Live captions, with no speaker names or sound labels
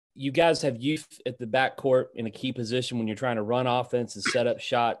you guys have youth at the backcourt in a key position when you're trying to run offense and set up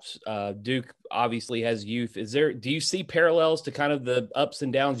shots. Duke obviously has youth. Do you see parallels to kind of the ups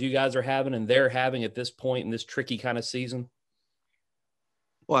and downs you guys are having and they're having at this point in this tricky kind of season?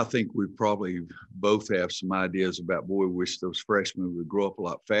 Well, I think we probably both have some ideas about, boy, we wish those freshmen would grow up a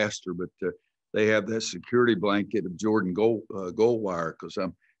lot faster, but they have that security blanket of Jordan Goldwire, because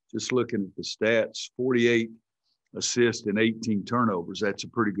I'm just looking at the stats, 48 assists and 18 turnovers. That's a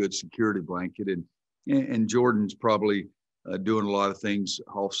pretty good security blanket. And Jordan's probably doing a lot of things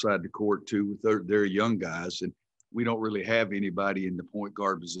offside the court too with their young guys. And we don't really have anybody in the point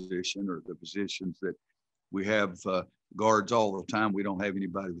guard position or the positions that we have guards all the time. We don't have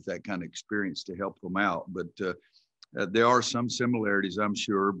anybody with that kind of experience to help them out. But there are some similarities, I'm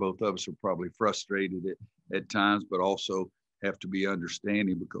sure. Both of us are probably frustrated at times, but also have to be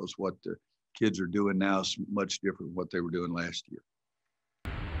understanding, because what the kids are doing now is much different than what they were doing last year.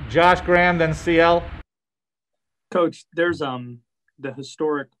 Josh Graham, then CL. Coach, there's the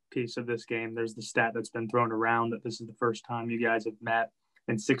historic piece of this game. There's the stat that's been thrown around that this is the first time you guys have met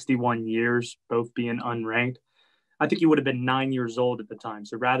in 61 years, both being unranked. I think you would have been 9 years old at the time.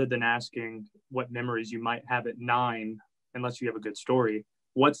 So rather than asking what memories you might have at 9, unless you have a good story,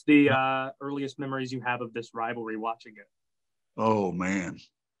 what's the earliest memories you have of this rivalry watching it? Oh, man.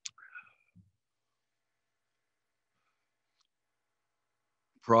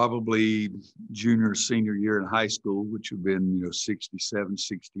 Probably junior, senior year in high school, which would have been, 67,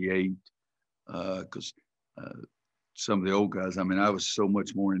 68. Because some of the old guys, I was so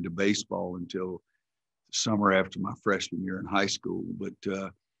much more into baseball until the summer after my freshman year in high school. But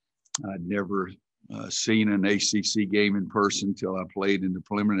I'd never seen an ACC game in person until I played in the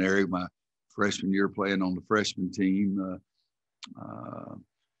preliminary my freshman year playing on the freshman team.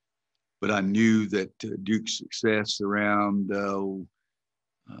 But I knew that Duke's success around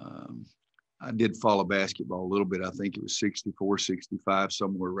I did follow basketball a little bit. I think it was 64, 65,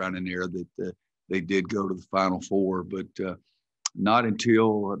 somewhere around in there that they did go to the Final Four. But not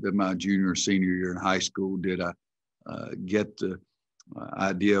until my junior or senior year in high school did I get the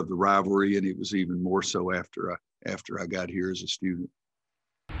idea of the rivalry, and it was even more so after I got here as a student.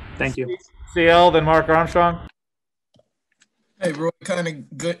 Thank you. CL, then Mark Armstrong. Hey, Roy, kind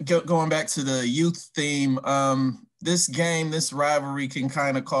of going back to the youth theme, this game, this rivalry can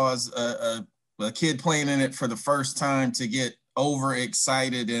kind of cause a kid playing in it for the first time to get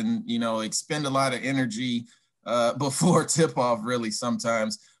overexcited and, expend a lot of energy before tip-off, really,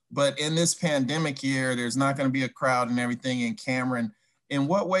 sometimes. But in this pandemic year, there's not going to be a crowd and everything in Cameron. In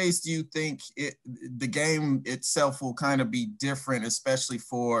what ways do you think the game itself will kind of be different, especially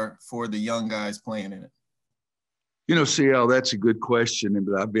for the young guys playing in it? CL, that's a good question.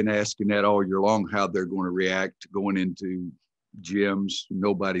 But I've been asking that all year long, how they're going to react going into gyms,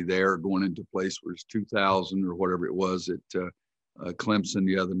 nobody there, going into a place where it's 2,000 or whatever it was at Clemson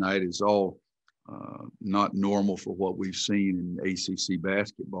the other night is all not normal for what we've seen in ACC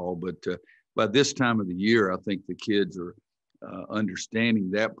basketball. But by this time of the year, I think the kids are understanding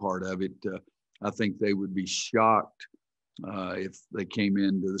that part of it. I think they would be shocked if they came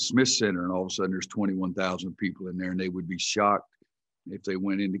into the Smith Center and all of a sudden there's 21,000 people in there, and they would be shocked if they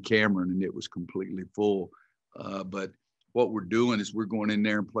went into Cameron and it was completely full. But what we're doing is we're going in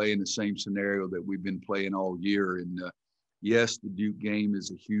there and playing the same scenario that we've been playing all year. And yes, the Duke game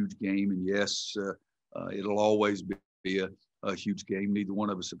is a huge game, and yes, it'll always be a huge game. Neither one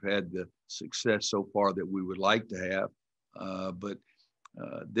of us have had the success so far that we would like to have, but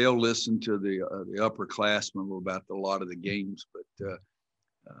they'll listen to the upperclassmen about a lot of the games. But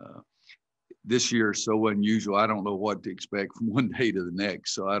this year is so unusual. I don't know what to expect from one day to the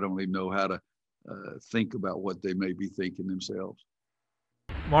next, so I don't even know how to think about what they may be thinking themselves.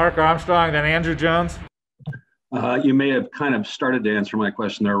 Mark Armstrong, then Andrew Jones. You may have kind of started to answer my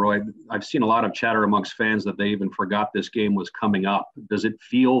question there, Roy. I've seen a lot of chatter amongst fans that they even forgot this game was coming up. Does it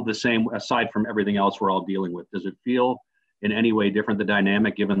feel the same, aside from everything else we're all dealing with? Does it feel in any way different, the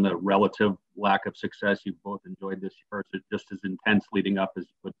dynamic, given the relative lack of success you've both enjoyed this year? Is it just as intense leading up as it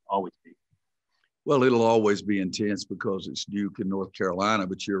would always be? Well, it'll always be intense because it's Duke in North Carolina,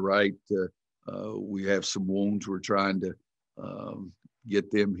 but you're right. We have some wounds we're trying to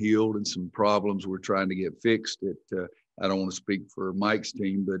get them healed, and some problems we're trying to get fixed. I don't want to speak for Mike's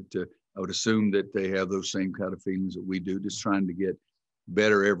team, but I would assume that they have those same kind of feelings that we do, just trying to get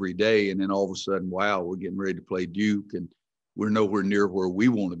better every day. And then all of a sudden, wow, we're getting ready to play Duke, and we're nowhere near where we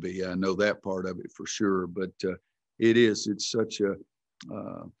want to be. I know that part of it for sure, but it's such a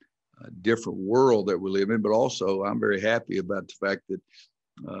different world that we live in. But also, I'm very happy about the fact that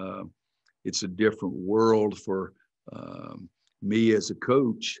it's a different world for me as a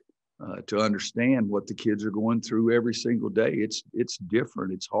coach to understand what the kids are going through every single day. It's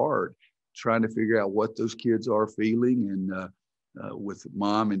different. It's hard trying to figure out what those kids are feeling, and with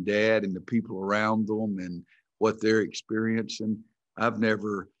mom and dad and the people around them and what they're experiencing. I've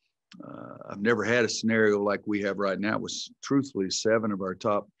never had a scenario like we have right now. With truthfully 7 of our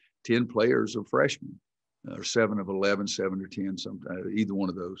top 10 players are freshmen, or 7 of 11, 7 or 10, either one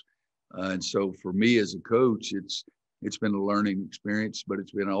of those. And so for me as a coach, it's been a learning experience, but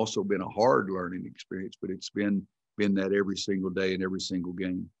it's also been a hard learning experience. But it's been that every single day and every single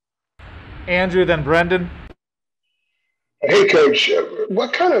game. Andrew, then Brendan. Hey, Coach,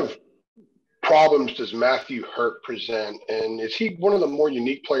 what kind of problems does Matthew Hurt present? And is he one of the more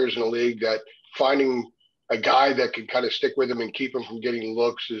unique players in the league that finding a guy that can kind of stick with him and keep him from getting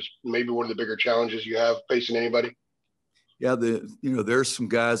looks is maybe one of the bigger challenges you have facing anybody? Yeah, there's some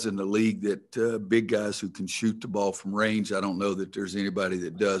guys in the league that big guys who can shoot the ball from range. I don't know that there's anybody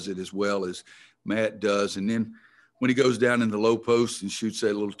that does it as well as Matt does. And then when he goes down in the low post and shoots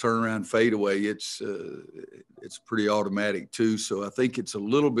that little turnaround fadeaway, it's pretty automatic too. So I think it's a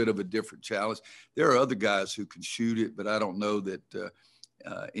little bit of a different challenge. There are other guys who can shoot it, but I don't know that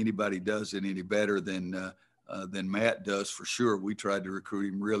anybody does it any better than Matt does for sure. We tried to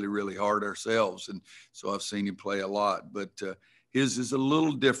recruit him really, really hard ourselves, and so I've seen him play a lot. But his is a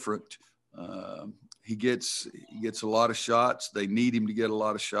little different. He gets a lot of shots. They need him to get a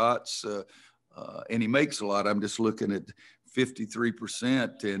lot of shots. And he makes a lot. I'm just looking at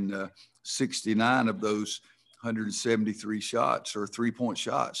 53%, and 69 of those 173 shots are 3-point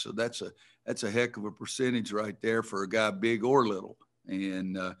shots. So that's a heck of a percentage right there for a guy big or little.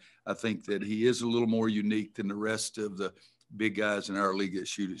 And I think that he is a little more unique than the rest of the big guys in our league that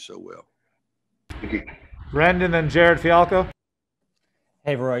shoot it so well. Brendan and Jared Fialco.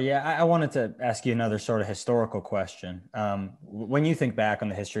 Hey, Roy. Yeah, I wanted to ask you another sort of historical question. When you think back on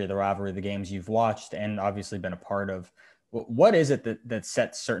the history of the rivalry, the games you've watched and obviously been a part of, what is it that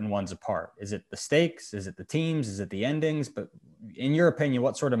sets certain ones apart? Is it the stakes? Is it the teams? Is it the endings? But in your opinion,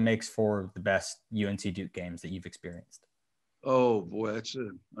 what sort of makes for the best UNC Duke games that you've experienced? Oh, boy, that's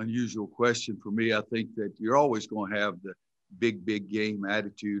an unusual question for me. I think that you're always going to have the big game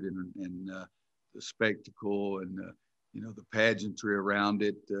attitude and the spectacle and the pageantry around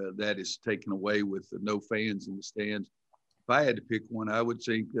it. That is taken away with no fans in the stands. If I had to pick one, I would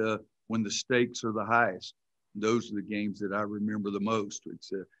think when the stakes are the highest. Those are the games that I remember the most. It's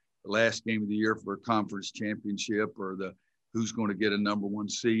the last game of the year for a conference championship, or who's going to get a number 1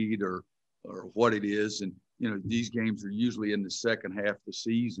 seed, or what it is. And these games are usually in the second half of the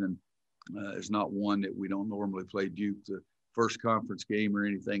season. There's not one that we don't normally play Duke, the first conference game or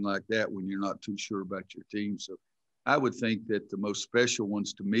anything like that, when you're not too sure about your team. So I would think that the most special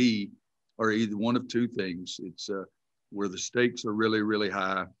ones to me are either one of two things. It's where the stakes are really, really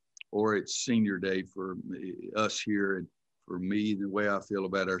high, or it's senior day for us here. And for me, the way I feel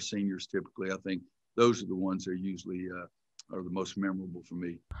about our seniors typically, I think those are the ones that usually are the most memorable for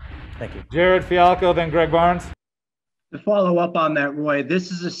me. Thank you. Jared Fialco, then Greg Barnes. To follow up on that, Roy,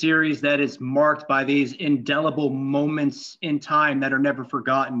 this is a series that is marked by these indelible moments in time that are never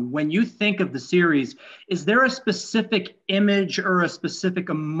forgotten. When you think of the series, is there a specific image or a specific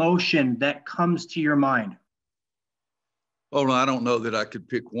emotion that comes to your mind? Oh, no, I don't know that I could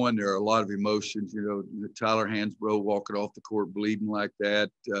pick one. There are a lot of emotions. Tyler Hansbrough walking off the court bleeding like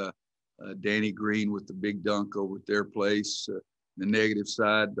that. Danny Green with the big dunk over at their place. The negative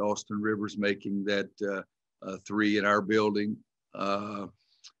side, Austin Rivers making that 3 in our building.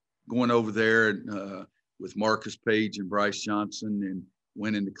 Going over there with Marcus Page and Bryce Johnson and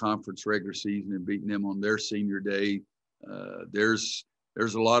winning the conference regular season and beating them on their senior day. There's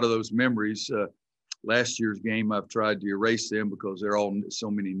a lot of those memories. Last year's game, I've tried to erase them because they're all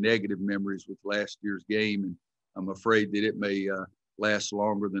so many negative memories with last year's game, and I'm afraid that it may last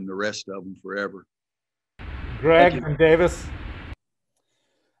longer than the rest of them forever. Greg and Davis.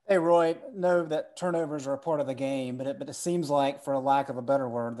 Hey, Roy, know that turnovers are a part of the game, but it seems like, for a lack of a better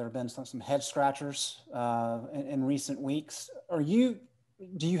word, there have been some head scratchers in recent weeks.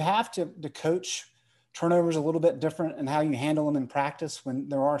 Do you have to coach turnovers a little bit different in how you handle them in practice when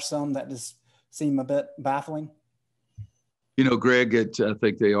there are some that just seem a bit baffling? Greg, I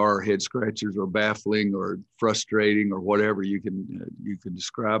think they are head scratchers or baffling or frustrating or whatever you can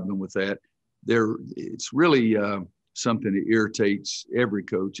describe them with that. It's really something that irritates every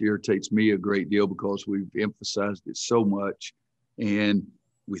coach, irritates me a great deal because we've emphasized it so much. And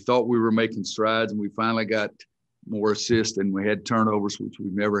we thought we were making strides, and we finally got more assists, and we had turnovers, which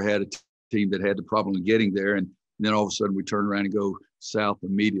we've never had a team that had the problem of getting there. And then all of a sudden we turn around and go south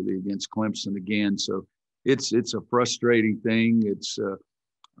immediately against Clemson again. So it's a frustrating thing. It's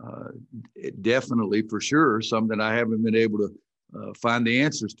it definitely for sure something I haven't been able to find the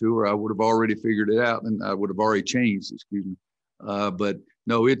answers to, or I would have already figured it out and I would have already changed, excuse me. But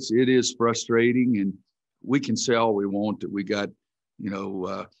no, it is frustrating, and we can say all we want that we got,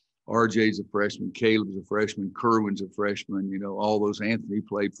 RJ's a freshman, Caleb's a freshman, Kerwin's a freshman, all those. Anthony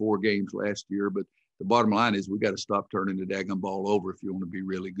played 4 games last year, but the bottom line is we got to stop turning the daggum ball over if you want to be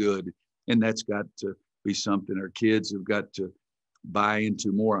really good. And that's got to be something our kids have got to buy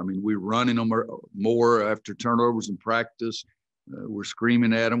into more. I mean, we're running them more after turnovers in practice. We're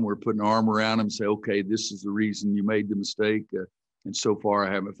screaming at them. We're putting an arm around them and say, okay, this is the reason you made the mistake. And so far,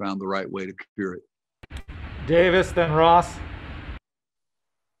 I haven't found the right way to cure it. Davis, then Ross.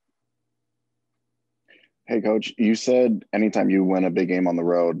 Hey, Coach, you said anytime you win a big game on the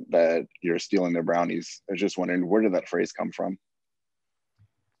road that you're stealing their brownies. I was just wondering, where did that phrase come from?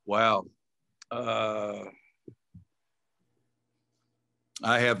 Wow. I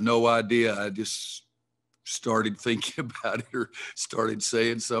have no idea. I just started thinking about it, or started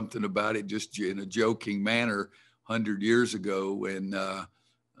saying something about it just in a joking manner 100 years ago. And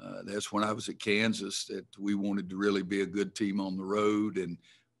that's when I was at Kansas, that we wanted to really be a good team on the road. And,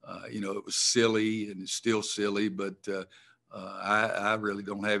 it was silly, and it's still silly, but I really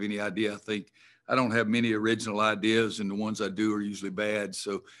don't have any idea. I think I don't have many original ideas, and the ones I do are usually bad.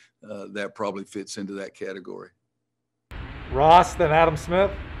 So that probably fits into that category. Ross, then Adam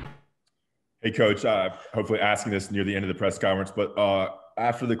Smith. Hey, Coach, hopefully asking this near the end of the press conference, but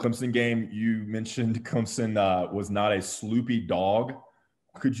after the Clemson game, you mentioned Clemson was not a sloopy dog.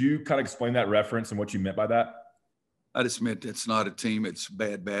 Could you kind of explain that reference and what you meant by that? I just meant it's not a team. It's a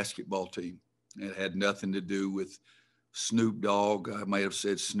bad basketball team. It had nothing to do with Snoop Dogg. I might have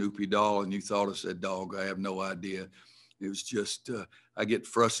said Snoopy Doll, and you thought I said dog. I have no idea. It was just I get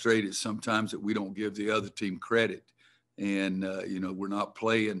frustrated sometimes that we don't give the other team credit. And, we're not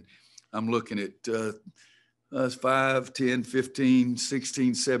playing. I'm looking at 5, 10, 15,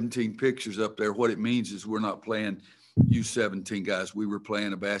 16, 17 pictures up there. What it means is we're not playing U17 guys. We were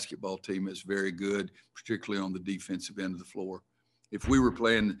playing a basketball team that's very good, particularly on the defensive end of the floor. If we were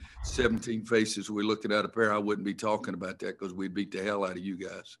playing 17 faces, we looking at a pair, I wouldn't be talking about that because we'd beat the hell out of you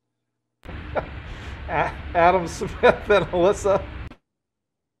guys. Adam Smith and Alyssa.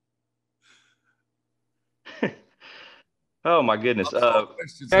 Oh my goodness.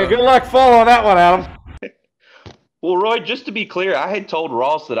 Hey, good luck following that one, Adam. Well, Roy, just to be clear, I had told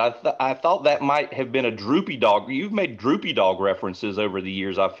Ross that I thought that might have been a droopy dog. You've made droopy dog references over the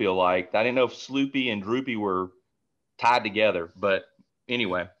years, I feel like. I didn't know if Sloopy and Droopy were tied together, but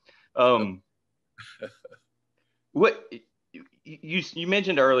anyway. What you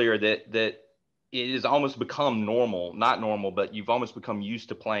mentioned earlier that it has almost become normal, not normal, but you've almost become used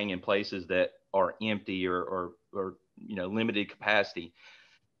to playing in places that are empty or limited capacity.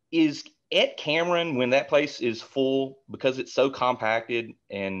 Is at Cameron, when that place is full, because it's so compacted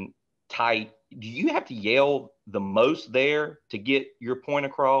and tight, do you have to yell the most there to get your point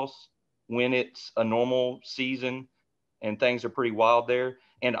across when it's a normal season and things are pretty wild there?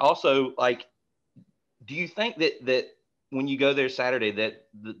 And also, do you think that when you go there Saturday, that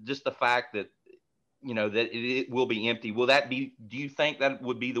just the fact that, that it will be empty, do you think that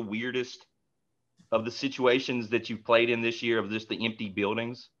would be the weirdest of the situations that you've played in this year, of just the empty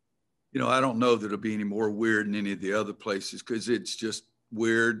buildings? I don't know that it'll be any more weird than any of the other places, because it's just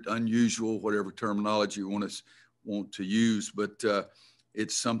weird, unusual, whatever terminology you want to use. But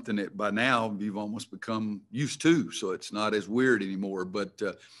it's something that by now you've almost become used to, so it's not as weird anymore. But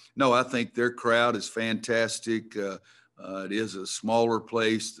no, I think their crowd is fantastic. It is a smaller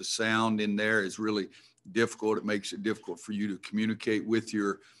place. The sound in there is really difficult. It makes it difficult for you to communicate with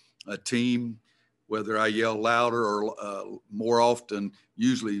your team. Whether I yell louder or more often,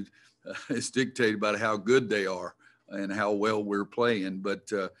 usually it's dictated by how good they are and how well we're playing. But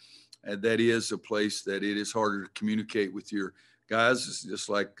that is a place that it is harder to communicate with your guys. It's just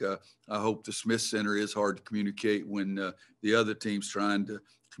like I hope the Smith Center is hard to communicate when the other team's trying to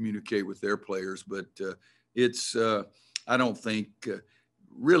communicate with their players. But it's I don't think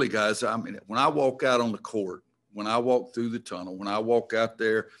really, guys, I mean, when I walk out on the court, when I walk through the tunnel, when I walk out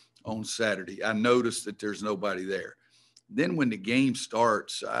there on Saturday, I notice that there's nobody there. Then when the game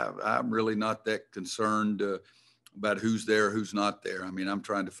starts, I'm really not that concerned about who's there, who's not there. I mean, I'm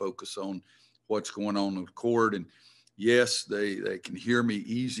trying to focus on what's going on the court. And yes, they can hear me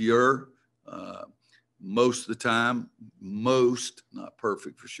easier most of the time. Not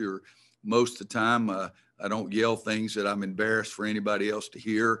perfect for sure. Most of the time, I don't yell things that I'm embarrassed for anybody else to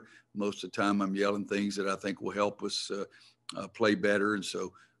hear. Most of the time, I'm yelling things that I think will help us play better. And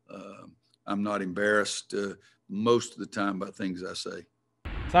so I'm not embarrassed most of the time by things I say.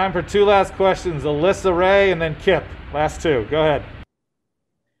 Time for two last questions. Alyssa, Ray, and then Kip. Last two. Go ahead.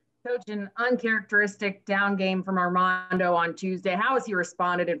 Coach, an uncharacteristic down game from Armando on Tuesday. How has he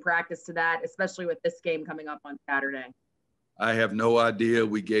responded in practice to that, especially with this game coming up on Saturday? I have no idea.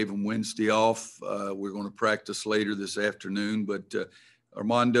 We gave him Wednesday off. We're going to practice later this afternoon, but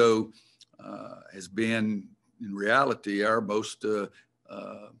Armando has been, in reality, our most, is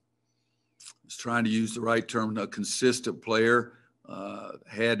trying to use the right term, a consistent player.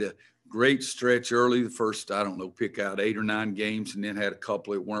 Had a great stretch early, the first, I don't know, pick out 8 or 9 games, and then had a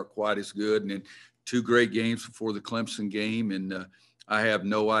couple that weren't quite as good, and then 2 great games before the Clemson game. And I have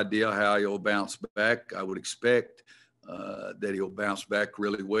no idea how he'll bounce back. I would expect that he'll bounce back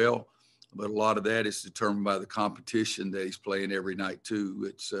really well, but a lot of that is determined by the competition that he's playing every night too.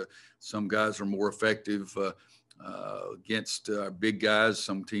 It's some guys are more effective against big guys.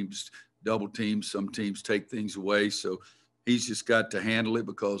 Some teams double teams, some teams take things away. So he's just got to handle it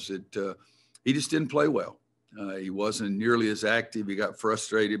because he just didn't play well. He wasn't nearly as active. He got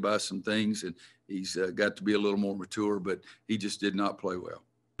frustrated by some things, and he's got to be a little more mature, but he just did not play well.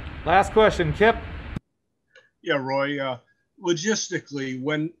 Last question, Kip. Yeah, Roy, logistically,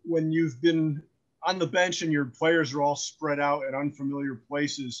 when you've been on the bench and your players are all spread out in unfamiliar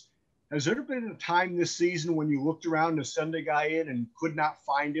places, has there been a time this season when you looked around to send a guy in and could not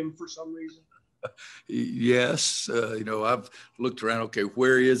find him for some reason? Yes. I've looked around, okay,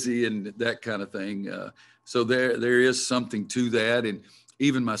 where is he, and that kind of thing. So there is something to that. And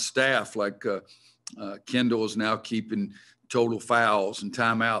even my staff, like Kendall is now keeping total fouls and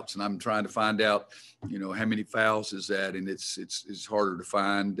timeouts, and I'm trying to find out, how many fouls is that, and it's harder to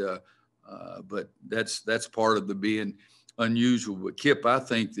find. But that's part of the being unusual. But Kip, I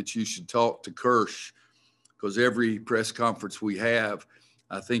think that you should talk to Kirsch, because every press conference we have,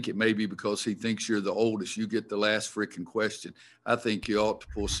 I think it may be because he thinks you're the oldest, you get the last freaking question. I think you ought to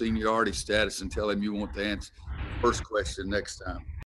pull seniority status and tell him you want to answer the first question next time.